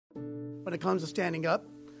when it comes to standing up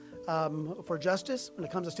for justice, when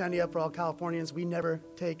it comes to standing up for all Californians. We never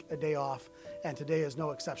take a day off, and today is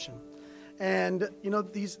no exception. And you know,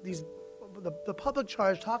 the public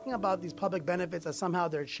charge, talking about these public benefits as somehow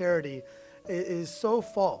they're charity, is so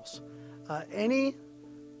false. Any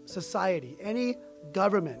society, any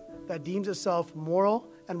government that deems itself moral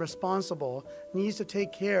and responsible needs to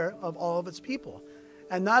take care of all of its people.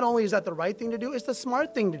 And not only is that the right thing to do, it's the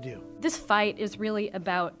smart thing to do. This fight is really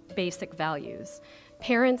about basic values.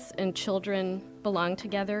 Parents and children belong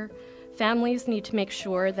together. Families need to make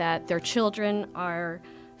sure that their children are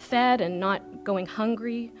fed and not going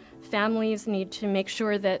hungry. Families need to make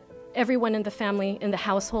sure that everyone in the family, in the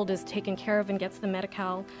household, is taken care of and gets the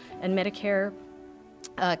Medi-Cal and Medicare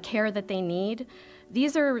care that they need.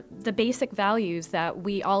 These are the basic values that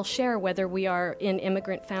we all share, whether we are in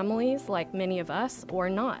immigrant families, like many of us, or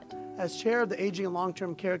not. As chair of the Aging and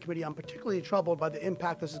Long-Term Care Committee, I'm particularly troubled by the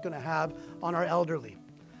impact this is going to have on our elderly.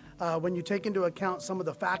 When you take into account some of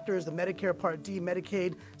the factors, the Medicare Part D,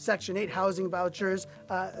 Medicaid, Section 8 housing vouchers,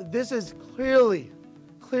 this is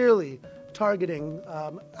clearly targeting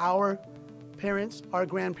our parents, our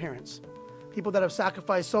grandparents, people that have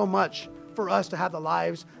sacrificed so much for us to have the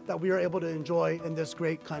lives that we are able to enjoy in this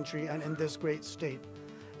great country and in this great state.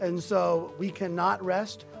 And so we cannot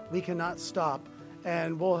rest, we cannot stop,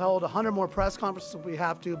 and we'll hold 100 more press conferences if we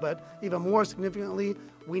have to, but even more significantly,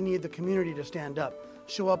 we need the community to stand up,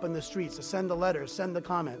 show up in the streets, to send the letters, send the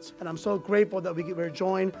comments. And I'm so grateful that we're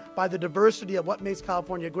joined by the diversity of what makes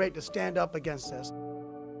California great to stand up against this.